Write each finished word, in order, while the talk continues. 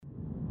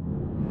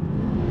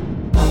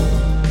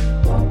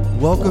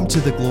Welcome to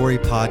the Glory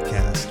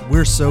Podcast.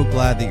 We're so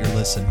glad that you're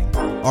listening.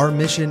 Our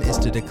mission is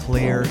to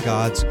declare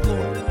God's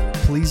glory.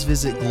 Please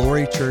visit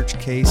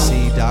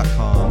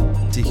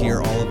glorychurchkc.com to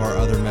hear all of our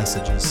other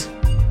messages.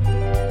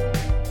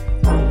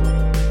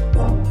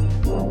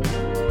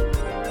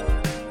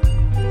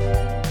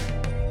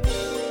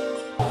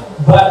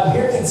 But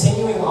we're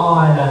continuing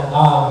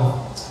on.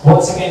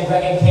 Once again,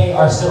 Greg and Kate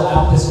are still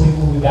out this week.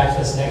 We'll be back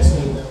this next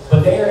week.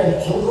 But they are in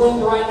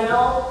England right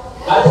now,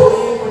 I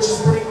believe, which is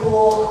pretty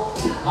cool.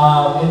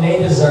 And they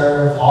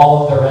deserve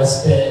all of the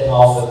respite and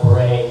all the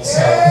break. So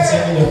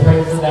continue to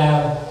pray for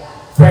them.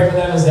 Pray for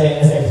them as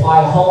they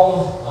fly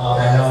home.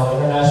 I know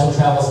international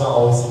travel is not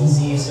always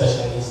easy,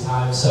 especially in these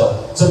times.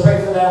 So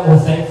pray for them. We're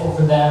thankful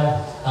for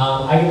them.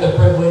 I get the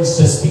privilege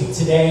to speak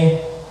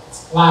today.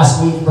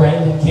 Last week,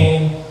 Brandon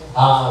came.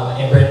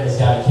 And Brandon is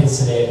down at kids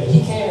today, but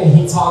he came and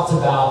he talked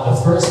about the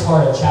first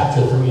part of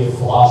chapter 3 of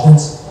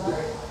Colossians,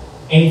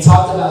 and he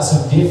talked about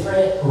some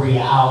different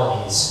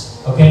realities.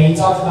 Okay, he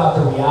talked about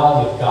the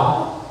reality of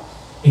God.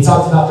 He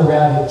talked about the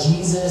reality of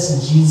Jesus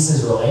and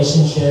Jesus'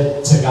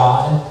 relationship to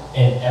God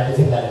and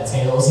everything that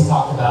entails. He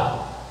talked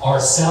about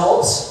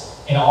ourselves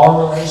and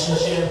our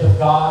relationship with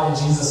God and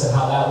Jesus and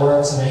how that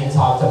works, and then he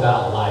talked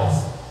about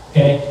life.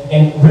 Okay,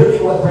 and really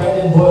what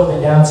Brandon boiled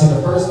it down to,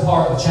 the first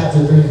part of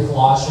chapter 3 of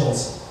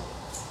Colossians,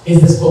 is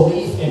this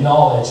belief and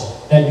knowledge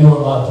that you are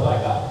loved by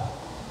God.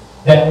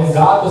 That when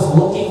God was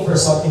looking for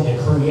something to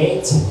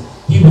create,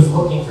 he was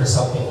looking for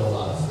something to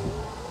love.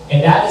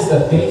 And that is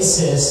the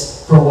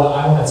basis for what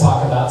I want to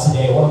talk about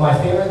today. One of my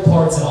favorite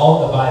parts in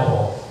all of the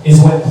Bible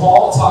is when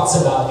Paul talks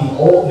about the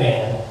old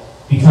man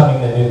becoming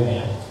the new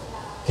man.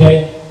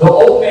 Okay? The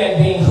old man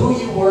being who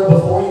you were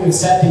before you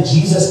accepted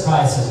Jesus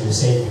Christ as your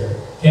Savior.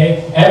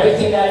 Okay?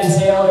 Everything that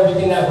entailed,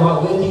 everything that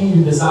brought with you,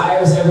 your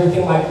desires,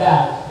 everything like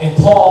that. And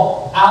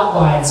Paul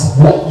outlines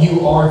what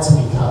you are to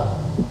become.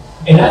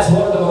 And that's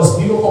one of the most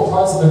beautiful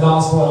parts of the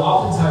gospel, and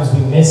oftentimes we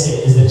miss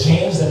it, is the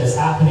change that is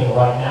happening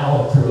right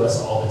now and through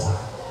us all the time.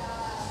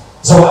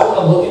 So I want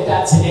to look at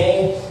that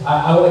today.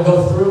 I want to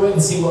go through it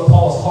and see what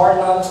Paul's heart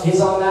is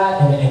on that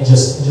and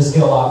just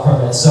get a lot from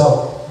it.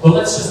 But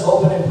let's just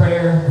open in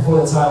prayer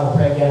before the time. We'll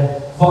pray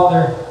again.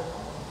 Father,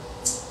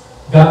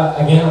 God,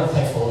 again, I'm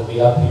thankful to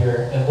be up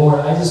here. And Lord,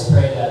 I just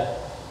pray that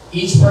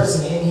each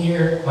person in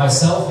here,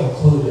 myself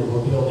included,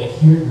 will be able to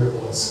hear your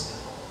voice.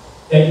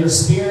 That your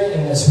spirit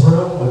in this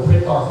room would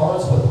prick our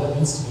hearts with what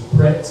needs to be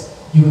pricked.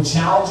 You would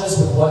challenge us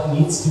with what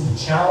needs to be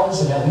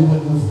challenged, and that we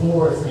would move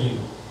forward for you.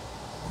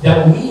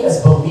 That we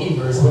as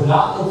believers would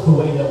not look the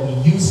way that we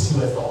used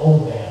to as the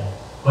old man,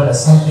 but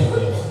as something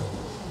new.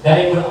 That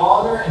it would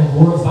honor and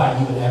glorify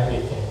you in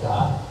everything,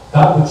 God.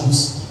 God, would you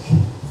speak?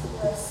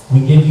 We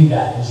give you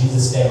that. In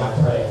Jesus' name I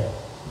pray.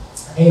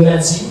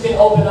 Amen. So you can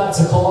open up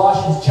to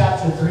Colossians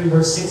chapter 3,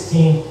 verse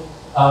 16.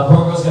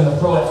 Bronco's going to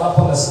throw it up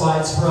on the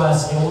slides for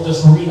us, and we'll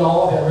just read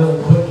all of it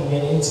really quick and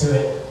get into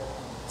it.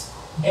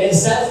 And it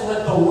says,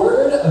 "Let the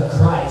word of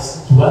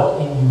Christ dwell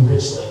in you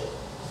richly,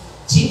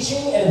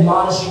 teaching and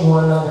admonishing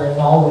one another in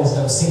all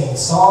wisdom, singing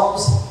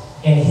psalms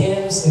and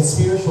hymns and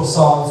spiritual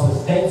songs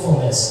with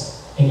thankfulness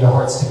in your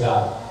hearts to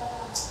God.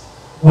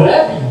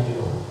 Whatever you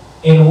do,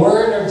 in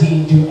word or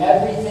deed, do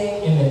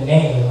everything in the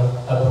name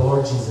of the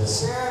Lord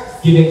Jesus,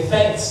 giving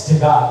thanks to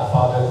God the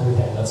Father through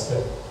him." That's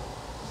good.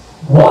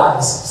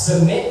 "Wives,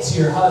 submit to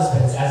your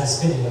husbands as is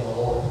fitting in the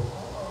Lord.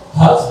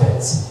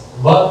 Husbands,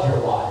 love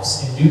your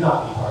wives and do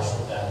not be harsh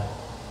with them.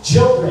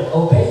 Children,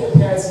 obey your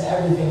parents in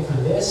everything, for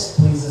this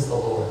pleases the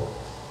Lord.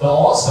 But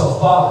also,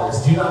 fathers,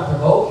 do not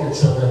provoke your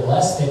children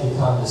lest they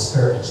become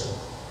discouraged.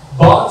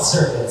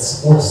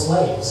 Bondservants or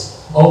slaves,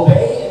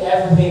 obey in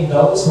everything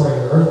those who are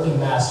your earthly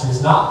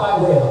masters, not by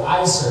way of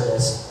eye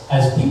service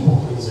as people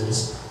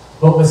pleasers,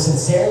 but with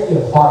sincerity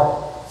of heart,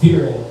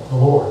 fearing the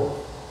Lord.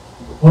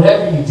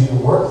 Whatever you do,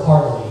 work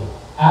heartily,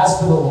 as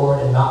for the Lord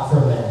and not for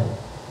men,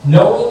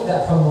 knowing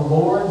that from the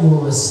Lord you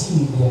will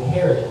receive the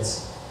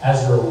inheritance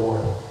as your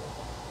reward.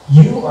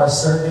 You are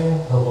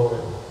serving the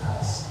Lord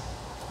Christ.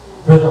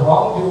 For the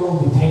wrongdoer will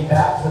be paid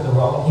back for the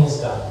wrong he has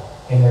done,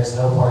 and there's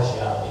no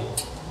partiality.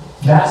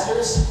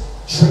 Masters,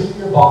 treat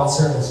your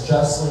bondservants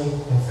justly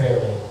and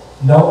fairly,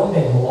 knowing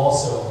that you will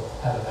also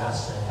have a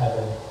master in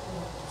heaven."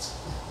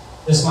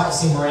 This might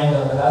seem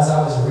random, but as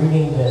I was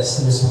reading this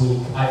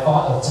week, I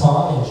thought of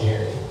Tom and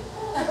Jerry.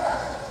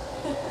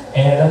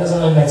 And that doesn't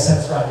really make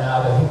sense right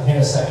now, but in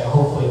a second,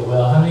 hopefully it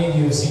will. How many of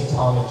you have seen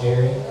Tom and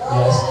Jerry?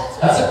 Yes.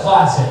 That's a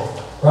classic,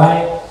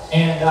 right?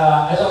 And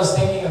as I was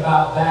thinking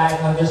about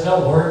that, like there's no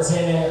words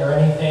in it or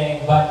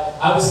anything, but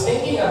I was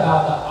thinking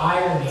about the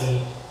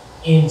irony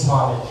in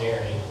Tom and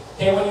Jerry.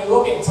 Okay, when you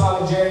look at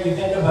Tom and Jerry, you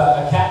think of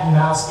a cat and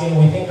mouse game.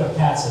 We think of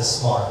cats as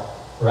smart,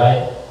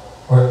 right?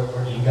 Or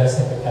do you guys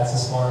think of cats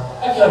as smart?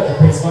 I feel like they're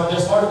pretty smart. They're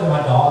smarter than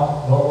my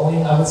dog,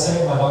 normally, I would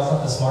say. My dog's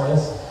not the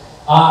smartest.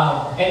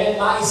 And then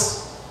mice,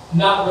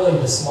 not really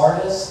the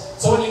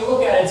smartest. So when you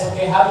look at it, it's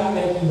okay, how do you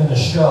make even a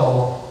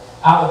show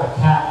out of a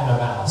cat and a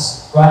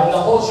mouse, right? And the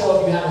whole show,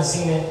 if you haven't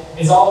seen it,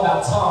 is all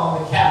about Tom,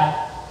 the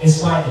cat, is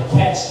trying to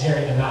catch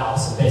Jerry the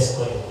mouse. And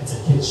basically, it's a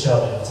kid's good show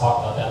that talk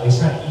about that. He's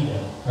trying to eat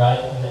him, right?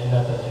 Isn't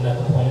that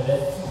the point of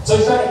it? So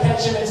he's trying to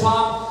catch him, and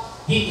Tom,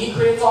 he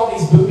creates all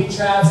these booby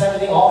traps,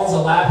 everything, all these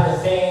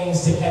elaborate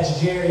things to catch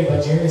Jerry,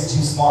 but Jerry's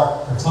too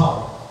smart for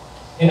Tom.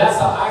 And that's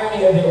the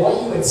irony of it.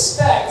 What you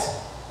expect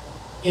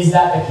is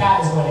that the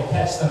cat is going to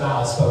catch the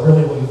mouse, but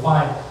really what you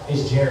find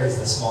is Jerry's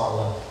the smart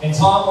one. And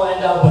Tom will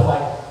end up with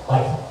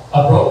like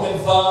a broken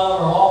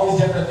thumb or all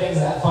these different things,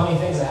 funny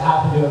things that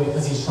happen to him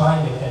because he's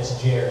trying to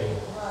catch Jerry.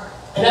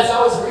 And as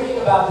I was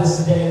reading about this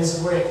today, this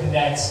is where it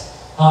connects.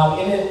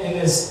 In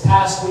this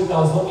past week, I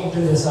was looking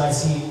through this and I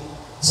see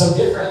some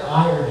different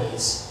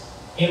ironies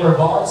in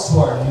regards to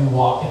our new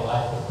walk in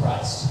life with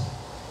Christ.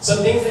 Some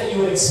things that you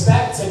would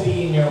expect to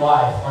be in your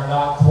life are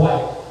not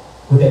quite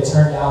what they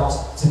turned out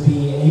to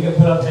be. And you can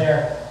put up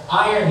there,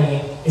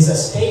 irony is a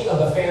state of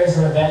affairs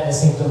or event that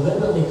seems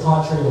deliberately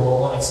contrary to what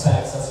one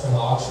expects. That's from the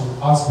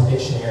Oxford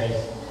Dictionary.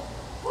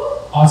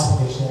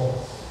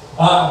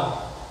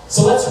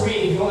 So let's read,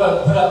 if you want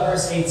to put up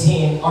verse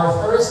 18, our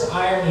first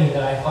irony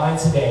that I find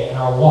today in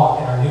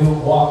our new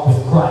walk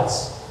with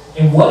Christ,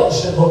 and what it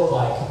should look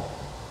like,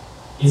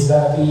 is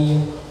going to be,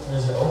 I'm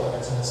going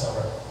to turn this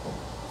over.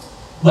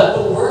 Let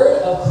the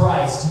word of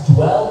Christ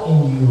dwell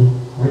in you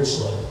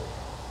richly.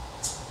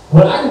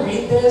 When I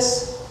read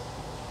this,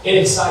 it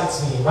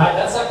excites me, right?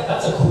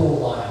 That's a cool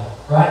line,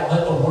 right?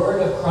 Let the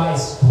word of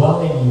Christ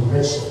dwell in you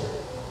richly.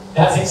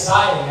 That's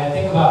exciting. I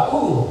think about,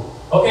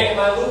 okay, in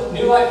my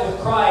new life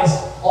with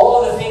Christ,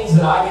 all of the things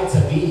that I get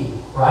to be,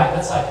 right?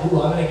 That's like, I'm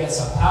going to get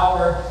some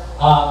power.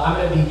 I'm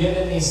going to be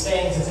given these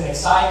things. It's an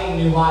exciting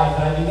new life.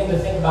 And I begin to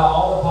think about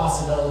all the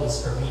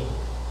possibilities for me.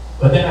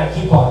 But then I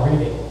keep on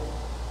reading.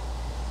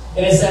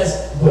 And it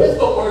says, with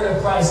the word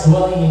of Christ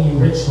dwelling in you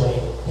richly,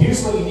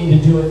 here's what you need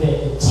to do with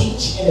it.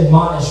 Teach and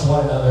admonish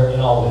one another in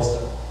all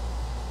wisdom.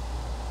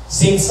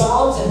 Sing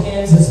psalms and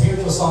hymns and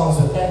spiritual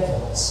songs with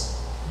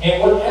thankfulness.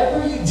 And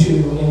whatever you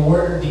do in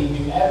word or deed,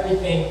 do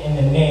everything in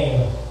the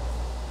name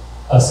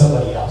of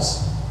somebody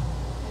else.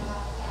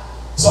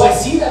 So I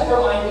see that for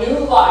my new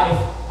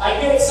life, I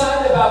get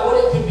excited about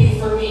what it could be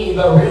for me,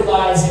 but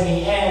realize in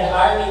the end,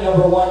 irony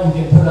number one you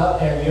can put up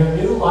there, your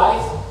new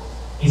life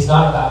is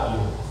not about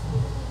you.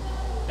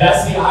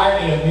 That's the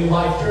irony of new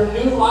life. Your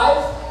new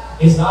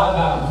life is not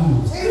about you.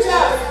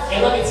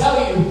 And let me tell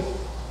you,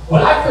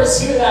 when I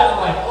first hear that, I'm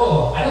like,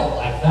 I don't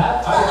like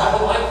that. I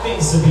don't like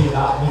things to be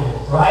about me,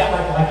 right?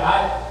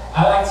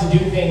 I like to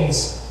do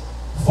things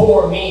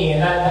for me,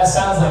 and that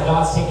sounds like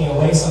God's taking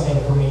away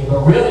something from me,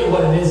 but really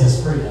what it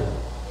is freedom.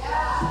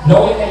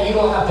 Knowing that you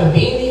don't have to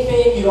be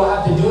anything, you don't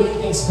have to do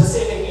anything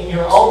specific in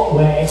your own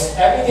way.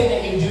 Everything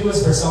that you do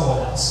is for someone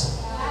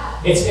else.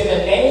 It's in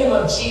the name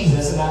of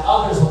Jesus, and that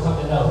others will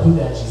come to know who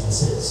that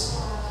Jesus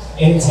is.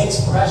 And it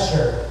takes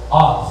pressure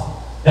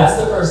off. That's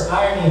the first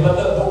irony.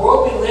 But the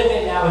world we live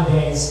in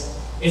nowadays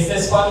is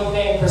this funny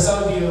thing. For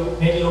some of you,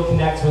 maybe you'll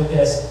connect with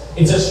this.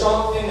 It's a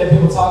strong thing that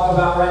people talk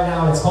about right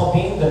now, and it's called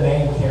being the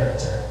main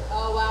character.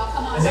 Oh, wow,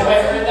 come on. Has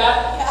anybody heard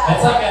that?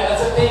 Yeah.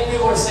 That's a thing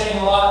people are saying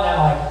a lot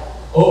now, like,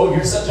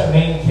 you're such a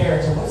main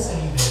character. What does that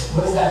even,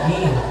 what does that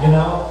mean, you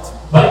know?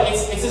 But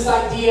it's this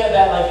idea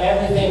that like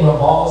everything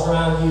revolves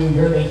around you.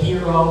 You're the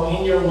hero.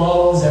 In your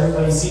lows,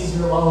 everybody sees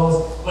your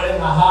lows. But in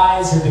the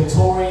highs, you're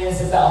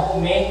victorious. It's that whole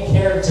main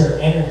character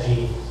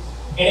energy.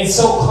 And it's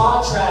so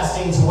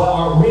contrasting to what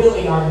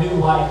our new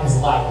life is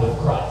like with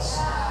Christ.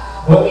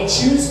 When we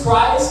choose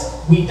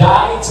Christ, we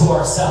die to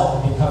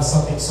ourselves and become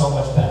something so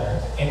much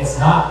better. And it's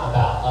not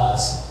about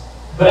us.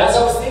 But as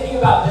I was thinking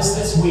about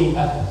this week,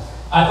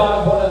 I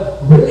thought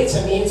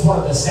to me, it's one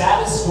of the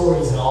saddest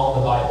stories in all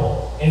of the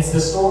Bible. And it's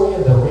the story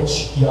of the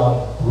rich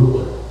young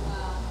ruler.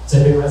 Does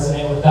anybody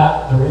resonate with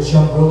that? The rich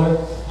young ruler?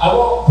 I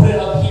won't put it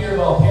up here,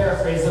 but I'll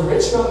paraphrase. The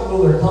rich young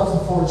ruler comes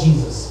before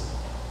Jesus.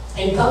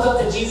 And he comes up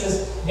to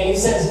Jesus and he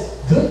says,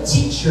 "Good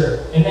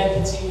teacher," and then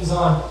continues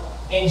on.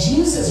 And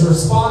Jesus'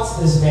 response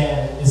to this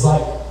man is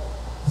like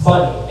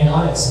funny and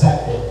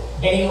unexpected.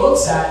 And he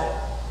looks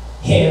at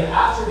him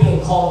after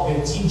being called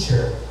good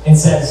teacher and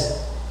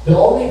says, "The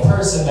only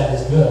person that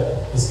is good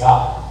is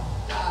God."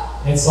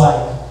 And it's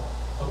like,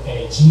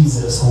 okay,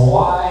 Jesus,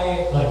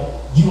 why? Like,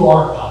 you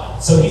are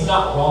God. So he's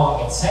not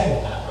wrong in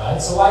saying that,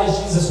 right? So why is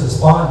Jesus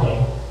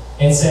responding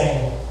and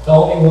saying, the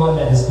only one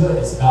that is good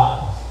is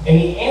God? And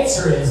the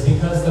answer is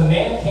because the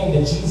man came to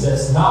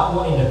Jesus not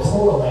wanting to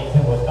correlate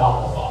him with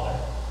God the Father.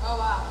 Oh,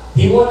 wow.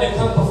 He wanted to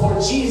come before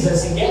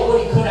Jesus and get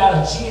what he could out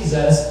of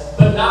Jesus,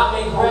 but not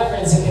make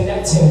reference and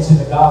connect him to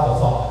the God the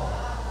Father.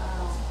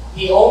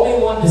 He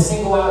only wanted to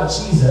single out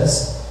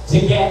Jesus to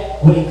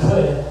get what he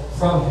could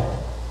from him.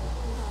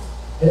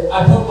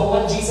 But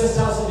when Jesus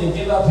tells him to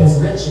give up his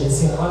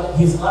riches,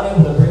 he's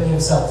unable to bring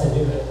himself to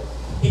do it.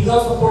 He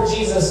comes before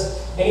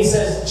Jesus and he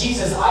says,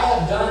 "Jesus, I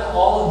have done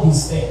all of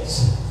these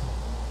things.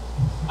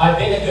 I've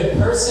been a good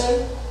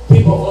person.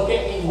 People look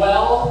at me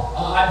well.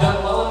 I've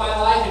done well in my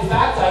life. In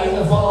fact, I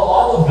even follow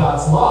all of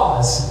God's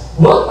laws.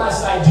 What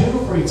must I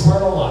do for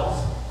eternal life?"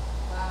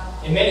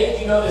 Wow. And many of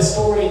you know this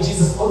story, and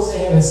Jesus looks at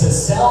him and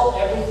says, "Sell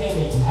everything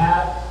that you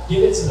have,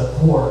 give it to the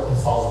poor, and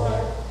follow me."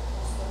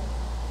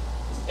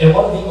 And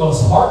one of the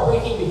most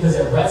heartbreaking, because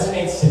it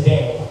resonates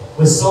today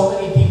with so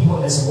many people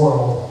in this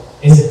world,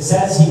 is it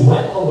says he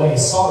went away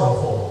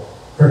sorrowful,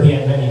 for he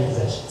had many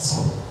possessions.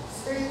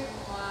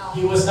 Wow.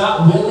 He was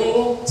not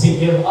willing to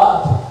give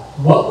up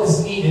what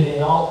was needed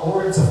in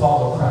order to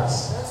follow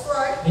Christ. That's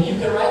right. And you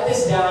can write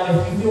this down.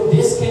 If you feel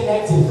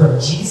disconnected from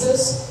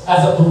Jesus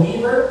as a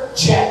believer,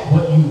 check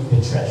what you've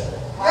been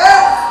treasuring.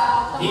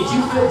 Yes. If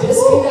you feel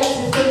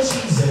disconnected from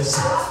Jesus,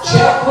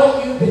 check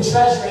what you've been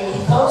treasuring.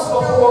 He comes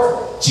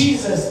before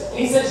Jesus and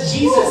he says,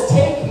 Jesus,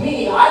 take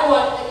me. I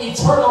want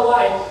eternal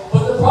life.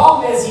 But the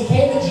problem is he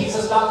came to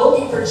Jesus not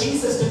looking for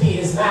Jesus to be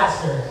his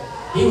master.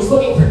 He was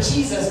looking for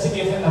Jesus to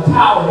give him the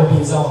power to be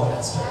his own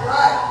master.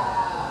 Right.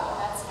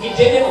 He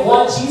didn't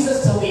want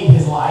Jesus to lead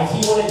his life.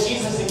 He wanted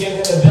Jesus to give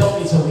him the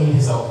ability to lead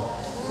his own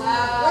life.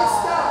 Wow.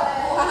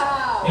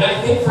 And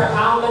I think for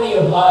how many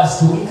of us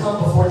do we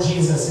come before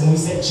Jesus and we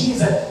say,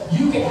 Jesus,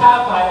 you can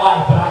have my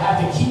life, but I have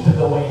to keep it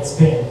the way it's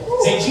been.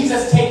 Say,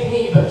 Jesus, take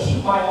me, but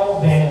keep my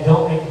old man and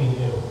don't make me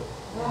new.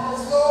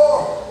 Yes,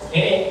 Lord.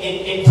 And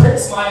it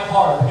pricks my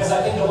heart because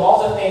I think of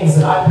all the things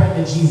that I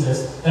bring to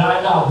Jesus that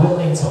I'm not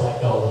willing to let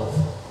go of.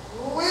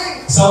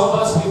 Some of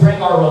us, we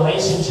bring our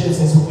relationships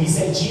and we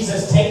say,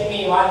 Jesus, take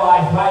me, my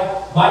life,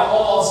 my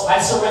all, I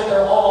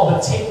surrender all,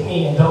 but take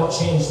me and don't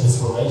change this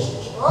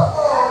relationship.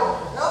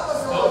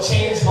 Don't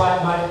change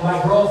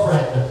my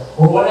girlfriend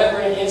or whatever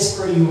it is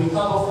for you. We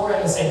come before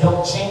him and say,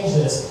 don't change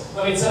this.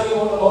 Let me tell you,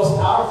 one of the most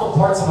powerful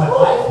parts of my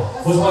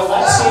life was when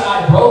Lexi and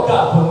I broke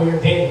up when we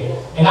were dating.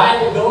 And I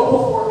had to go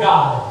before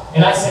God.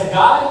 And I said,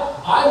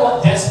 God, I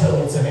want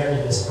desperately to marry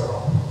this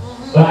girl.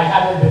 But I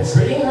haven't been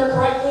treating her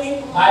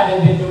correctly. I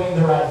haven't been doing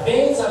the right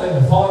things. I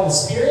haven't been following the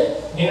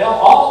Spirit. And in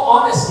all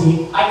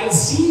honesty, I can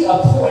see a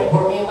point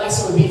where me and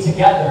Lexa would be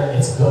together and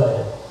it's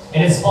good.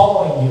 And it's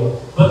following you.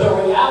 But the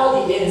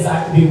reality is I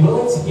have to be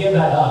willing to give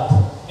that up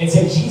and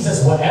say,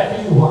 Jesus,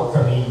 whatever you want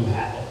from me, you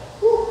have it.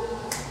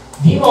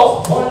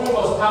 One of the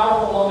most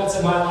powerful moments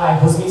in my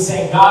life was me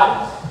saying,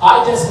 God,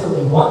 I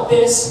desperately want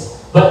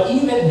this, but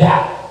even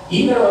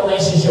a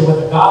relationship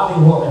with a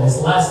godly woman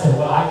is less than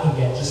what I can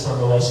get just from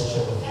a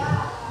relationship with you.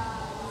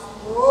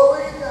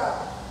 Glory to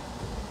God.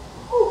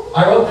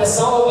 I wrote that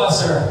some of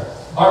us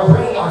are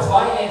bringing our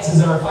finances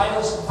and our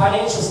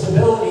financial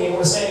stability, and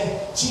we're saying,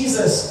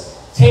 Jesus,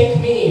 take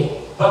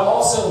me, but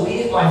also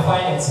leave my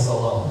finances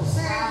alone.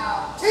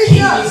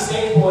 Keep me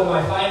stable in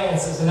my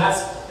finances. And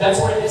that's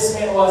where this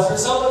man was. For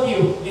some of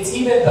you, it's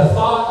even the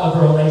thought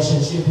of a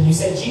relationship. And you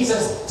say,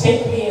 Jesus,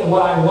 take me and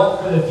what I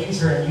want for the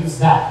future and use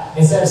that.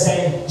 Instead of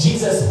saying,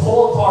 Jesus,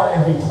 pull apart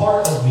every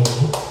part of me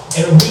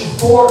and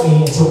reform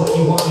me into what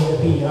you want me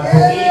to be. And I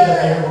believe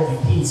that there will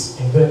be peace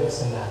and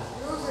goodness in that.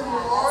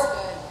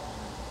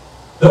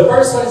 The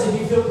first one is if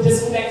you feel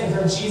disconnected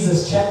from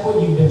Jesus, check what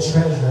you've been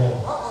treasuring.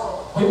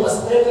 We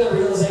must live in the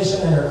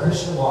realization that our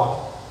Christian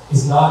walk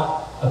is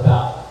not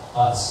about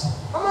us.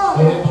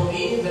 When we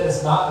believe that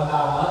it's not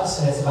about us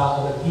and it's about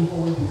other people,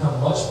 we become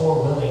much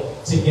more willing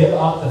to give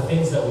up the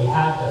things that we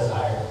have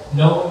desired,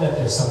 knowing that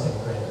there's something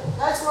greater.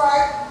 That's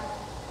right.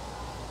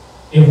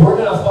 If we're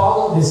going to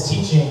follow this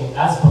teaching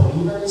as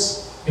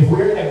believers, if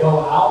we're going to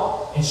go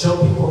out and show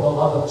people the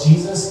love of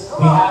Jesus,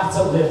 we have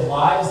to live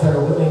lives that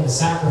are willing to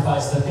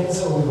sacrifice the things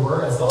that we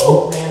were as the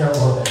old man or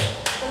woman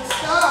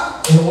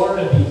in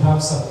order to become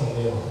something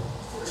new.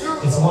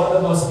 It's one of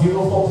the most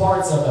beautiful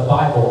parts of the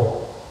Bible.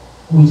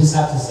 We just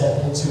have to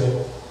step into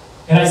it.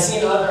 And I see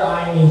another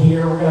irony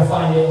here. We're going to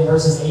find it in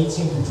verses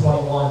 18 through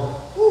 21.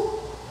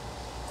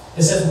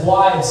 It says,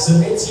 wives,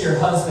 submit to your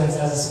husbands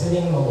as is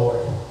fitting in the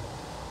Lord.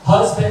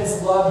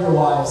 Husbands, love your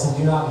wives and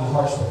do not be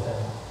harsh with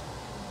them.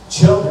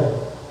 Children,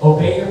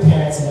 obey your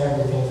parents in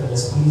everything, for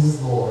this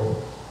pleases the Lord.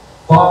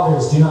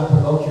 Fathers, do not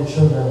provoke your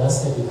children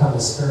lest they become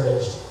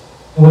discouraged.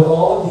 And with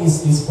all of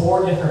these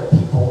four different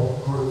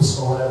people groups,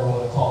 or whatever we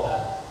want to call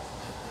that,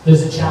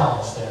 there's a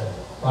challenge there,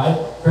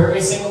 right? For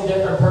every single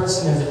different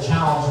person, there's a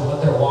challenge of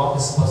what their walk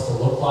is supposed to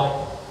look like.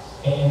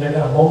 And they're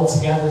going to mold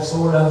together,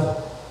 sort of.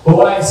 But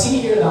what I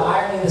see here, the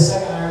irony, the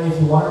second irony,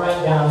 if you want to write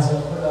it down, is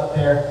going to put it up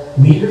there.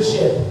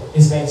 Leadership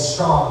is made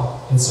strong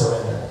in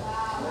surrender.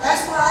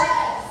 That's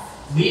right.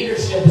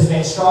 Leadership is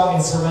made strong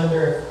in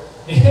surrender.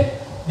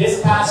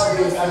 This past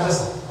week,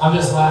 I'm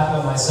just laughing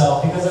at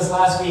myself because this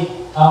last week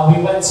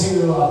we went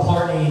to a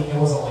party. It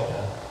wasn't like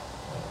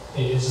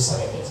it was just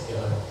like a get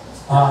together.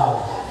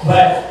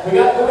 But we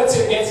went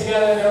to a get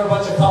together. And there were a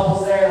bunch of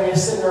couples there, and we were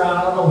sitting around.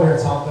 I don't know if we were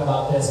talking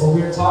about this, but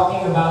we were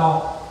talking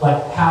about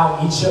like how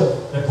each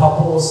of the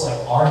couples like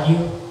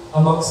argue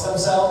amongst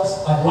themselves,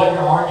 like what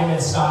your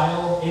argument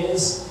style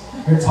is.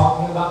 We were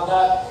talking about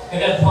that,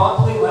 and then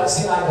promptly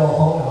Lexi and I go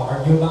home and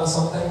argue about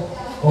something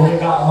when we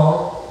got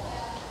home.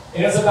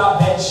 It was about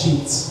bed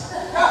sheets.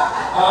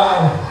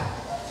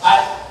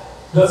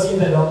 Those of you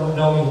that don't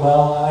know me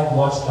well, I like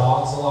watch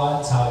dogs a lot.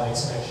 It's how I make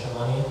some extra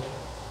money.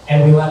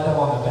 And we let them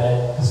on the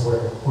bed because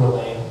we're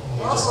lame. And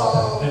we just let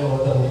them fiddle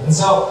with them. And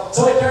so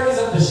it dirties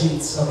up the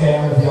sheets, okay,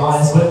 I'm going to be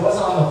honest. But it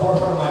wasn't on the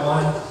forefront of my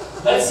mind.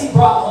 Lexi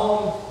brought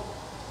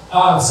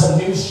home some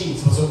new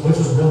sheets, which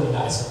was really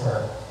nice of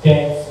her.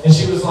 Okay? And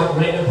she was like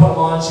ready to put them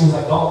on. She was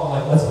like, Dalton,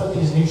 like, let's put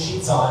these new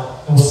sheets on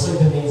and we'll sleep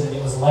in these. And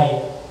it was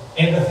late.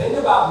 And the thing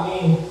about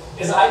me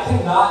is I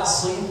cannot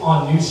sleep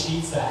on new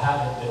sheets that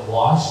haven't been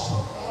washed.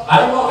 I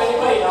don't know if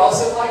anybody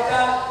else is like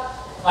that.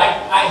 Like,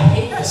 I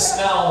hate the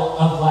smell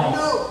of like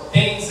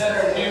things that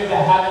are new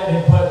that haven't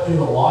been put through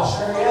the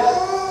washer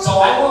yet. So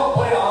I won't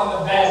put it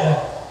on the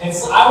bed. And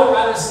so I would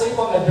rather sleep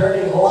on the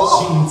dirty old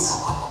sheets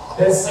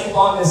than sleep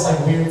on this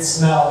like weird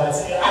smell.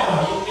 That's, I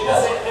don't know, it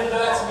doesn't,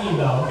 that's me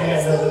though, okay?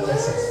 It doesn't make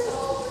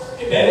sense.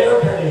 They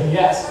were dirty,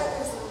 yes.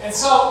 And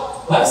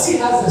so Lexi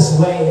has this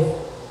way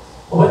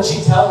when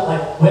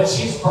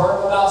she's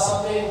firm about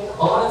something,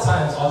 a lot of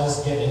times I'll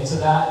just get into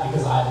that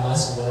because I have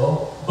less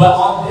will. But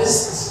on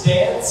this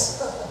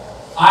stance,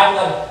 I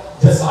like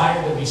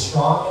desire to be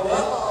strong in it.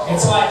 And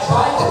so I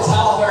tried to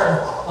tell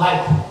her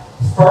like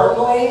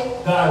firmly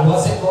that I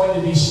wasn't going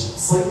to be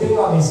sleeping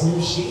on these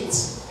new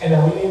sheets and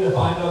that we need to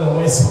find other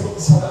ways. So we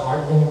started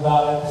arguing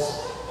about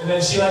it. And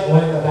then she like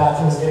went in the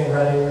bathroom, was getting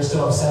ready, we were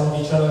still upset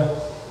with each other.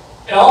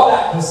 And all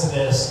that goes to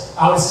this.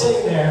 I was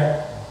sitting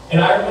there,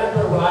 and I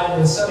remember when I had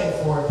been studying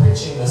for and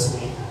preaching this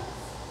week,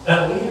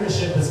 that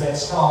leadership is made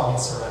strong in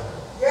surrender.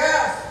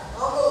 Yes.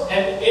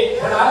 And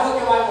when I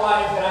look at my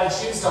wife and I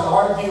choose to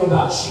argue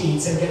about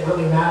sheets and get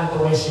really mad at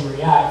the way she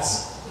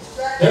reacts,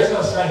 there's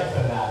no strength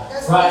in that.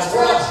 Right?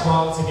 We're not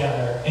strong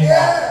together in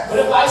that. But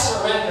if I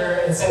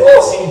surrender and say,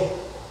 well, see,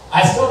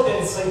 I still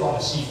didn't sleep on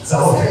the sheet, so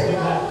we're gonna do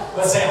that.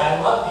 Let's say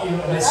I love you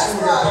and I see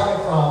where you're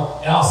coming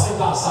from, and I'll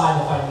sleep outside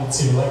if I need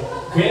to.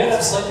 Like, we ended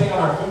up sleeping on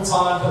our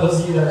futon. For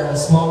those of you that are in a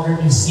small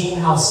group, you've seen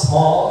how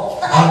small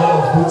our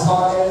little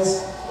futon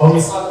is. But we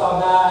slept on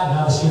that, and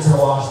now the sheets are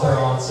washed, they're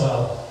on,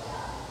 so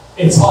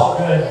it's all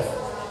good.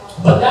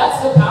 But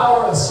that's the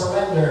power of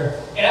surrender.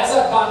 And as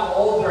I've gotten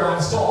older,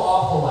 I'm still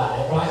awful at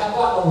it, but I have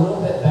gotten a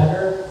little bit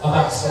better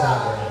about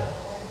surrendering.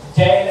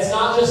 Okay, and it's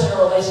not just in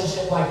a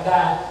relationship like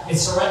that,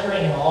 it's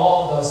surrendering in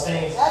all of those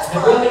things.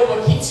 And really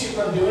what keeps you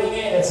from doing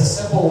it, it's a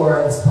simple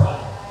word, it's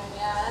pride.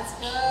 Yeah, that's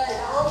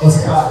good.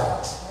 It's pride.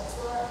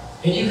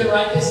 And you can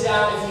write this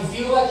down. If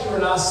you feel like you are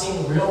not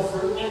seeing real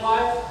fruit in your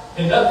life,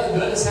 and nothing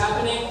good is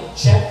happening,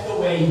 check the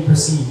way you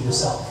perceive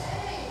yourself.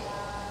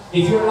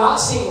 If you're not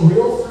seeing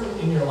real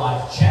fruit in your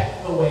life,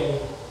 check the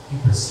way you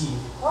perceive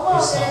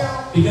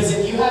yourself. Because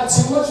if you have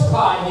too much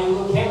pride and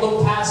you can't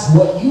look past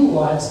what you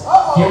want,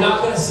 you're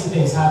not going to see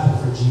things happen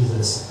for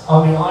Jesus.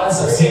 I'll be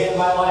honest, I've seen it in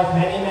my life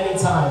many, many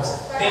times.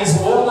 Things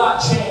will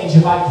not change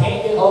if I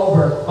can't get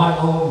over my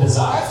own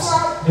desires.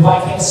 If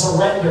I can't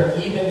surrender,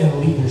 even in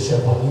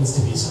leadership, what needs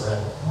to be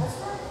surrendered.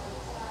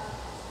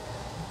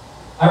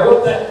 I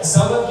wrote that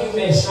some of you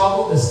may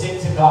struggle to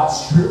stick to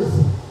God's truth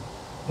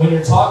when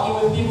you're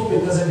talking with people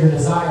because of your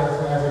desire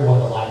for everyone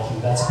to like you.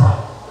 That's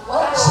pride.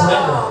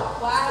 Surrender.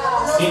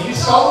 Wow. If you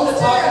struggle to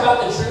talk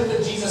about the truth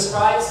of Jesus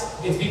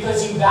Christ, it's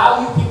because you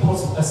value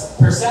people's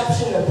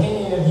perception and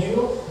opinion of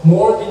you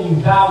more than you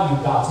value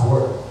God's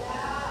word.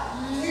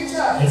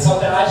 It's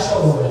something I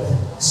struggle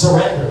with.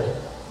 Surrender.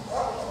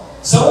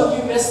 Some of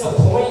you miss the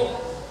point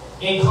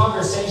in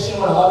conversation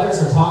when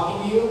others are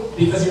talking to you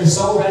because you're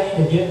so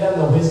ready to give them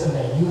the wisdom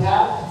that you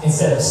have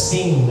instead of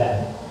seeing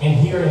them and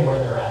hearing where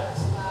they're at.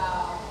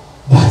 Wow.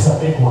 That's a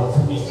big one for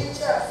me.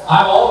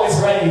 I'm always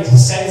ready to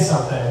say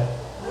something,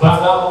 but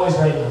I'm not always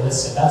ready to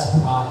listen. That's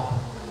pride.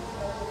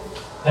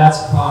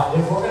 That's pride.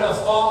 If we're going to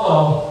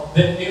follow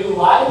the new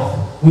life,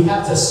 we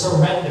have to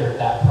surrender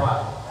that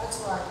pride. That's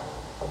right.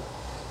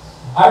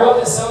 I wrote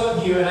that some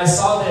of you, and I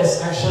saw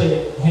this,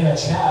 actually, Hannah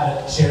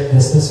Chad shared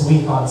this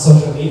week on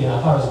social media, and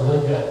I thought it was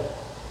really good.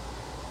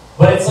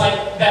 But it's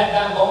like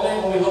that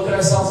moment when we look at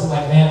ourselves and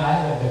like, man, I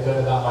haven't been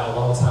good about my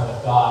alone time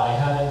with God. I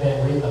haven't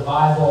been reading the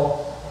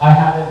Bible. I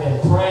haven't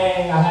been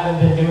praying. I haven't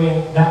been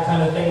doing that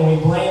kind of thing. And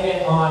we blame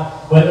it on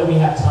whether we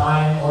have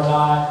time or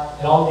not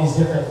and all these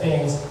different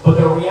things. But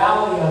the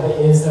reality of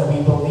it is that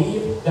we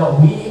believe that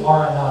we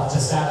are enough to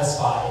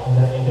satisfy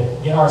and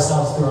to get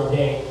ourselves through our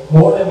day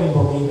more than we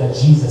believe that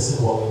Jesus is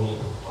what we need.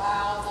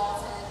 Wow,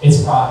 Dalton.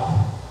 It's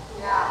pride.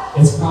 Yeah.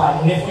 It's pride.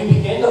 And if we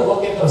begin to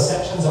look at those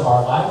sections of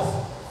our life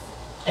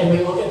and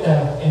we look at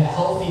them in a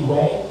healthy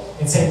way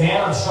and say,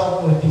 man, I'm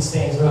struggling with these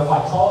things, but if I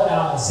call it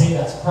out and say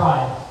that's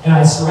pride and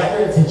I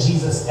surrender it to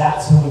Jesus,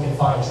 that's when we can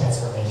find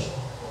transformation.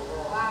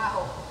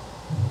 Wow.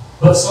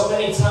 But so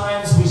many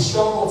times we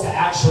struggle to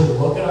actually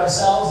look at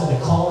ourselves and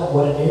to call it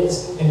what it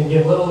is and to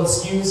give little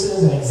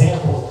excuses and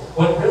examples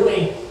when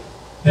really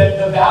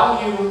the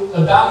values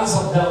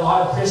that a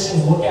lot of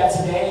Christians look at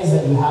today is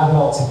that you have it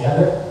all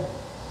together.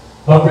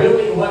 But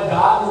really what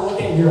God will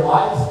look at your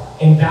life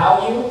and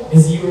value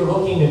is you are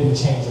looking to be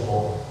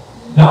changeable.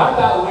 Not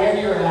about where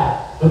you're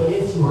at, but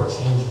if you are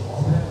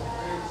changeable.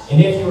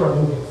 And if you are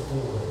moving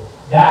forward.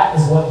 That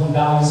is what He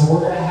values. We're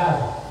going to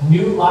have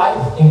new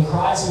life in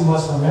Christ. We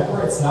must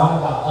remember it's not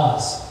about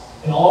us.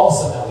 And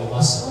also that we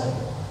must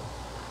surrender.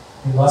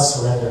 We must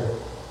surrender.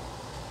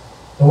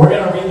 And we're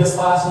going to read this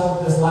last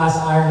one, this last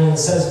irony. It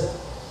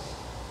says,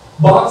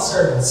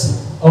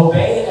 bondservants,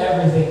 obey in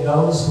everything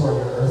those who are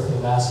your earthly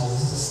masters.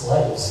 This is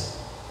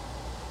slaves.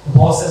 And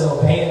Paul says,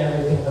 obey in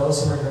everything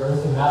those who are your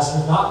earthly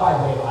masters, not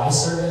by way of eye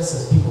service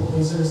as people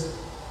pleasers,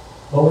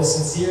 but with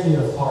sincerity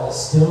of heart,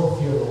 still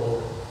fear the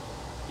Lord,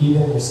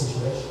 even in your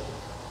situation.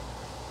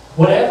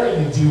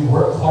 Whatever you do,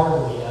 work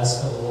heartily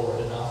as for the Lord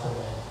and not for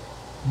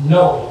men,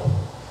 knowing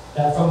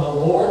that from the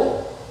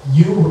Lord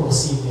you will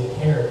receive the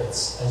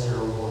inheritance as your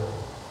reward.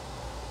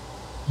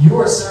 You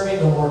are serving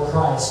the Lord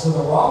Christ, for the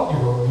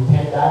wrongdoer will be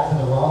paid back for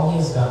the wrong he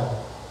has done,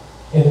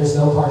 and there's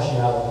no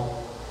partiality.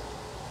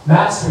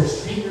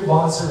 Masters, treat your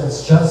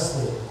bondservants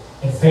justly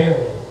and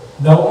fairly,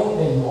 knowing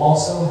that you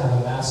also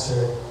have a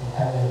master in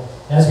heaven.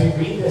 And as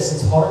we read this,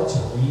 it's hard to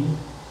read,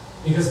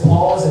 because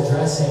Paul is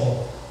addressing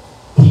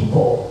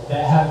people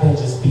that have been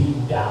just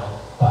beaten down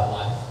by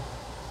life.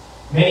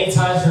 Many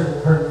times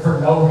for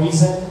no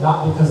reason,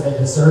 not because they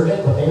deserve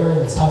it, but they are in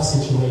a tough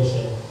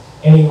situation.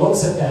 And he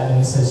looks at them and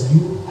he says,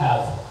 you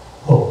have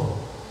hope.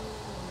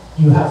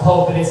 You have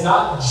hope. And it's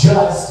not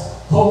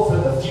just hope for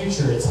the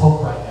future, it's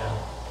hope right now.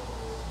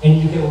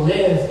 And you can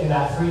live in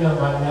that freedom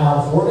right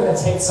now. If we're going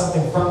to take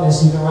something from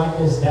this, you can write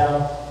this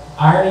down.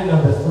 Irony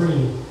number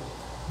 3.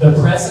 The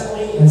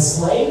presently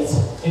enslaved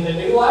in the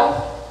new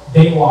life,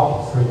 they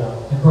walk in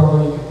freedom. And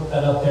probably you can put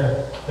that up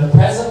there. The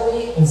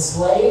presently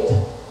enslaved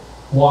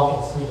walk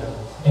in freedom.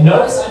 And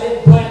notice I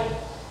didn't put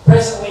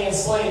presently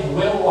enslaved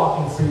will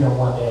walk in freedom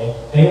one day.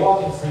 They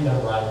walk in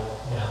freedom right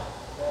now.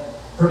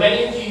 For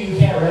many of you, you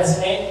can't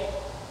resonate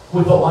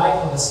with the life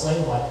of a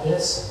slave like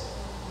this.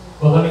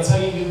 But let me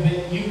tell you,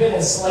 you've been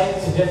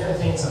enslaved to different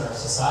things in our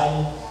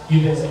society.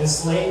 You've been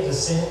enslaved to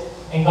sin.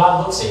 And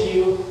God looks at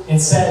you and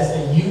says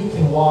that you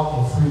can walk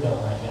in freedom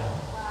right now.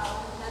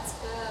 Wow, that's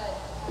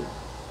good.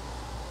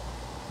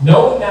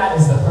 Knowing that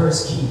is the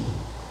first key.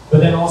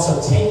 But then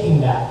also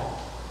taking that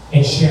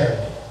and sharing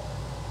it.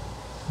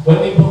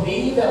 When we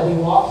believe that we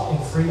walk in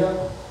freedom,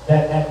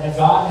 that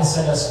God has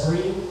set us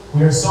free,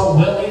 we are so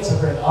willing to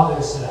bring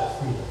others to that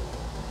freedom.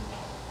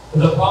 But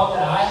the problem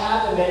that I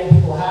have and many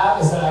people have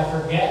is that I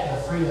forget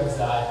the freedoms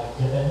that I've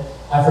been given.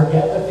 I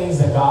forget the things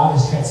that God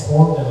has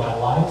transformed in my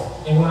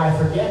life. And when I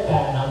forget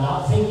that and I'm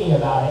not thinking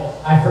about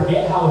it, I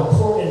forget how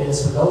important it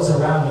is for those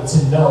around me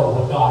to know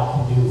what God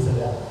can do for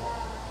them.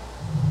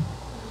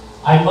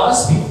 I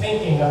must be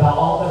thinking about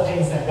all the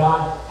things that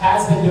God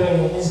has been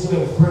doing and is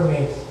doing through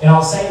me. And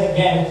I'll say it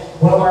again,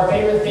 one of our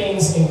favorite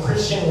things in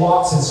Christian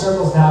walks and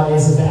circles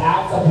nowadays is to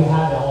act like we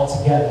have it all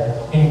together.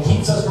 And it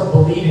keeps us from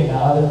believing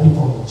that other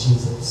people need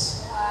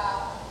Jesus.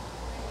 Wow.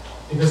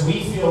 Because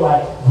we feel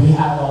like we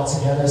have it all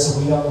together, so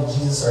we don't need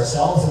Jesus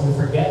ourselves, and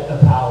we forget the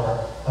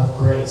power of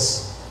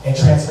grace and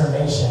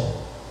transformation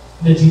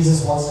that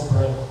Jesus wants to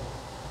bring.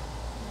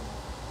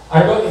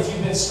 I wrote, if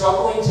you've been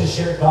struggling to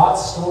share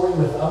God's story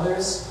with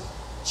others,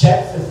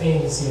 check the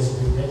things He has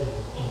rewritten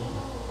in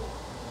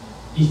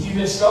you. If you've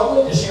been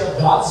struggling to share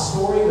God's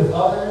story with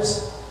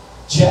others,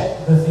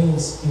 check the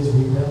things He has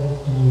rewritten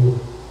in you.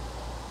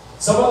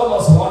 Some of the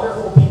most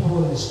wonderful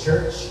people in this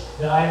church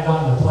that I have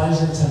gotten the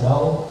pleasure to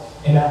know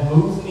and that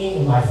move me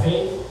in my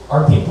faith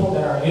are people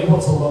that are able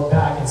to look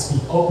back and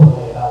speak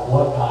openly about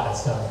what God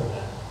has done for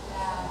them.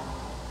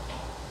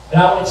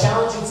 And I want to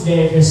challenge you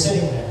today, if you're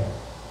sitting there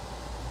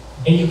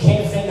and you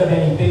can't think of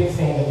any big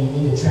thing that you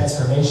need a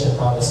transformation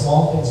from, the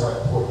small things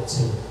are important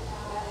too.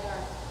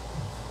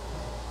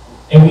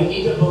 And we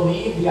need to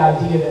believe the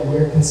idea that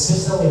we're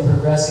consistently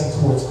progressing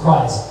towards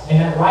Christ.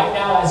 And that right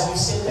now, as you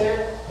sit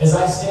there, as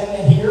I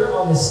stand here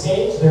on this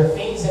stage, there are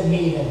things in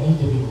me that need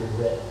to be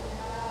rewritten.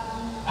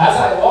 As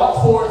I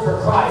walk forward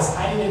for Christ,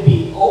 I need to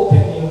be open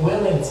and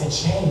willing to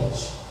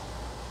change.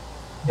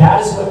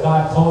 That is what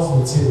God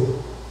calls me to.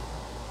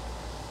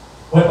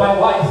 When my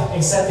wife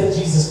accepted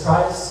Jesus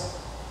Christ,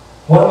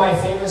 one of my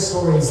favorite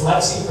stories,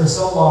 Lexi, for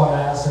so long,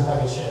 I asked her if I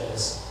could share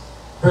this.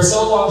 For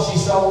so long, she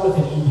struggled with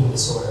an eating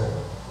disorder.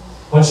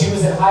 When she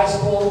was in high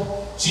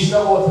school, she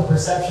struggled with the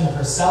perception of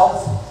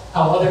herself,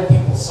 how other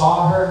people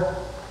saw her.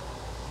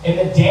 And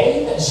the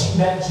day that she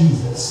met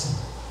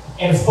Jesus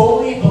and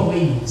fully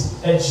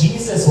believed that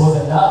Jesus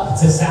was enough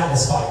to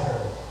satisfy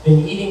her, the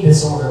eating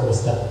disorder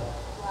was done.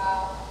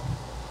 Wow.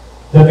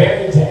 The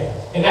very day.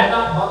 And that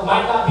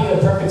might not be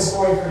the perfect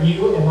story for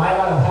you. It might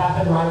not have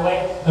happened right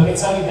away. Let me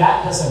tell you,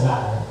 that doesn't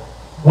matter.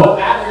 What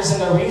matters,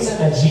 and the reason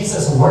that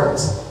Jesus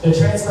worked, the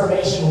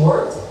transformation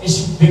worked,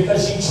 is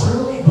because she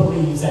truly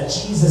believes that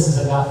Jesus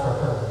is enough for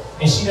her.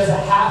 And she doesn't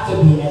have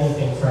to be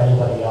anything for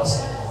anybody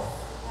else anymore.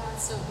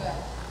 That's so good.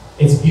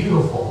 It's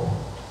beautiful.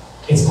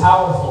 It's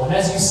powerful. And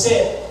as you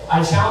sit,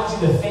 I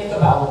challenge you to think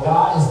about what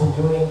God has been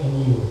doing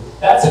in you.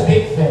 That's a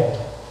big thing.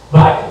 But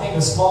I can think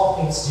of small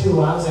things too.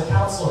 When I was a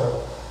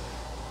counselor,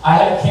 I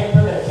had a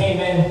camper that came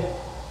in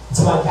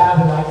to my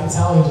cabin. I can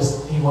tell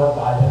he wasn't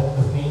vibing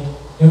with me. You know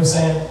what I'm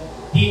saying?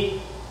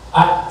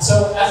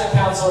 So as a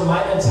counselor,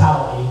 my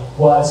mentality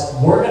was,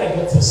 we're going to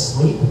get to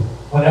sleep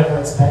whenever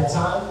it's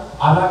bedtime.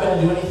 I'm not going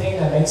to do anything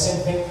that makes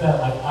him think that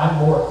like I'm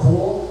more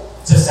cool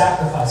to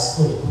sacrifice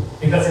sleep.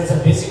 Because it's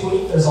a busy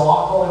week, there's a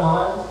lot going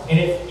on, and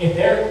if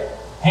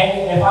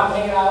I'm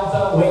hanging out with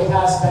them way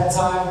past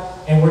bedtime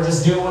and we're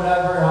just doing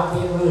whatever and I'm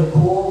being really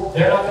cool,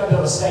 they're not going to be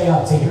able to stay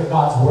up to hear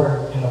God's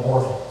word in the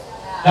morning.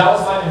 That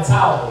was my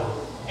mentality.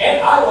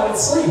 And I wanted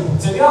sleep,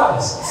 to be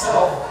honest.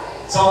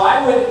 So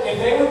I would, if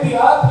they would be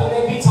up and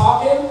they'd be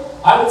talking,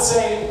 I would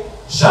say,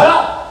 shut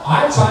up,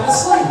 I'm trying to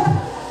sleep.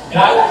 And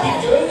I would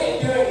keep doing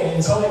it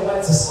until they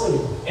went to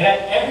sleep.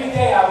 And every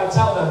day I would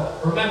tell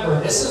them, remember,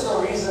 this is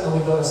the reason that we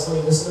go to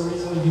sleep. This is the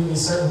reason we do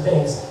these certain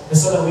things.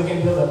 Is so that we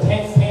can be able to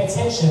pay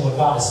attention when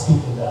God is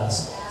speaking to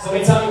us. So let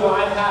me tell you, when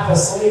I'm half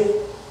asleep,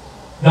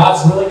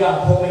 God's really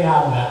got to pull me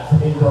out of that for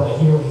me to be able to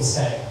hear what he's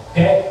saying.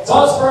 Okay? So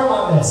I was firm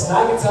on this. And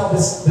I can tell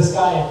this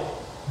guy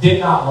did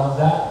not love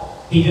that.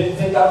 He didn't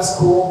think I was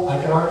cool.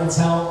 I could already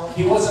tell.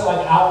 He wasn't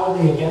like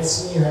outwardly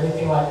against me or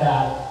anything like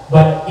that.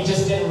 But he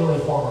just didn't really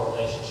form a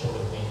relationship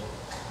with me.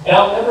 And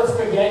I'll never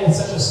forget, it's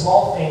such a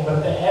small thing, but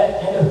at the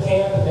end of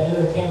camp, at the end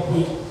of the camp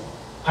week,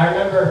 I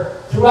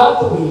remember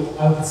throughout the week,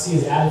 I could see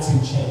his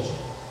attitude changing.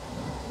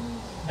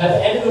 At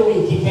the end of the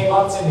week, he came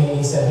up to me and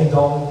he said, hey,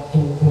 Dalton,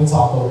 can we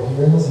talk over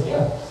here? And I was like,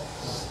 yeah.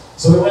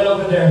 So we went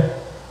over there,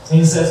 and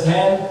he says,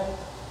 man,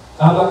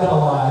 I'm not going to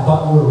lie, I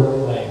thought you were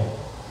really lame.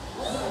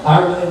 I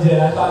really did.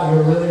 I thought you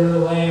were really, really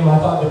lame. I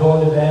thought you're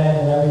going to bed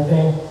and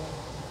everything.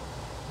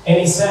 And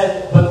he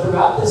said, but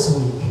throughout this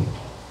week,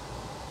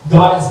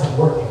 God has been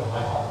working on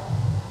my heart.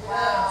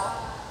 Wow.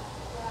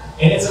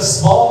 And it's a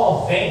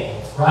small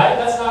thing, right?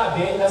 That's not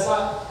big. That's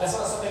not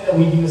something that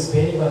we view as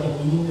big, like an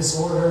eating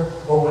disorder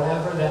or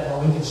whatever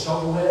that we could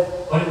struggle with.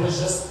 But it was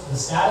just the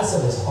status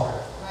of his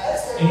heart.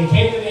 And he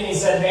came to me and he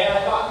said, man,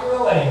 I thought you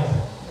were lame.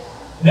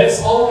 This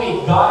whole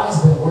week, God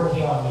has been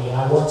working on me, and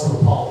I want to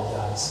apologize.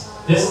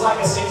 This is like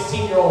a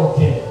 16-year-old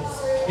kid.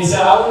 He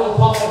said, I want to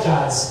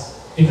apologize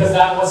because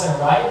that wasn't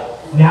right.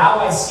 Now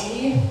I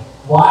see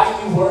why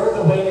you were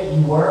the way that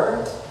you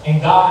were,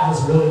 and God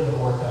has really been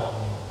working on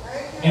me.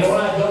 And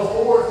when I go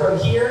forward from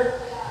here,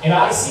 and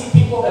I see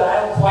people that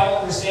I don't quite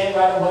understand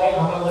right away,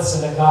 I'm going to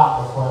listen to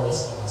God before I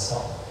listen to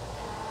myself.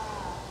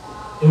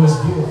 It was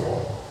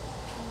beautiful.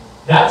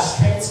 That's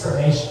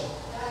transformation.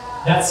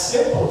 That's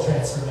simple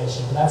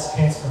transformation, but that's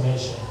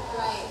transformation.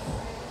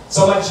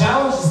 So my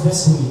challenge is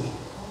this week,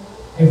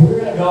 if we're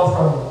going to go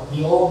from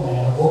the old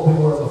man, of what we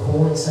were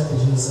before we accepted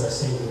Jesus as our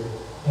Savior,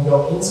 and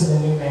go into the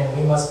new man,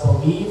 we must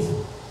believe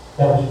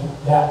that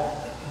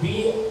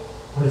we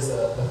what is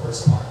the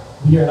first part?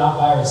 We are not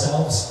by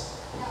ourselves.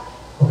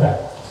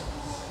 Okay.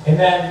 And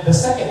then the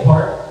second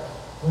part,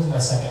 where's my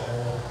second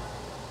area?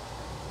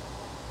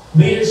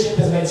 Leadership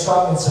is made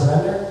strong in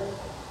surrender.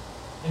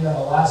 And then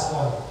the last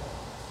one,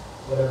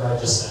 whatever I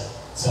just said.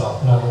 So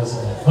I'm not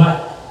losing it.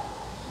 But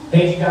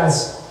thank you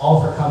guys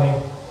all for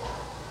coming.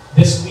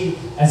 This week,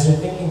 as you're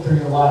thinking through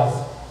your life,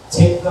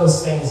 take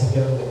those things and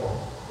give them to God.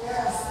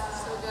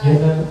 Give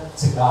them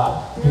to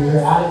God. Give your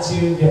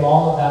attitude, give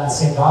all of that, and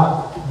say,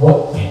 God,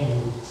 what can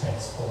you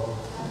transform?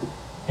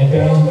 And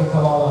band, you can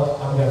come on up.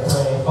 I'm going to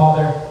pray.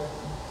 Father,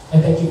 I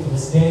thank you for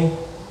this day.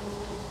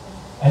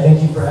 I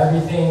thank you for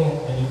everything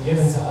that you've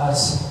given to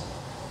us.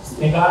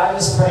 And God, I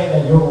just pray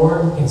that your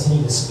word would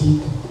continue to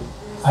speak.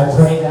 I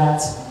pray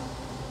that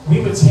we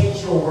would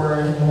take your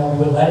word and that we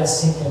would let it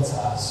sink into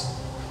us.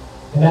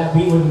 And that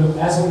we would move,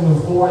 as we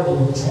move forward, that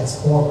you would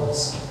transform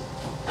us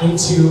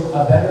into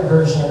a better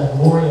version and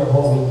glory of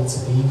what we need to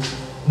be.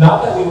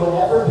 Not that we will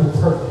ever be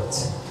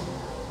perfect,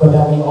 but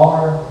that we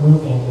are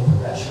moving in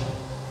progression.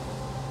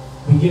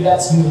 We give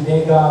that to you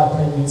today, God. I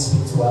pray you would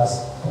speak to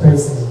us. I pray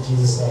these things in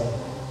Jesus' name.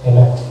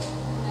 Amen.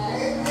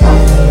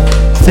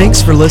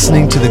 Thanks for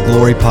listening to the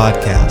Glory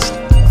Podcast.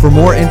 For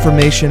more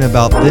information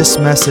about this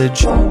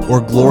message or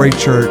Glory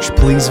Church,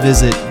 please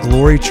visit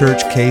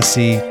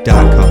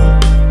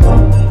glorychurchkc.com.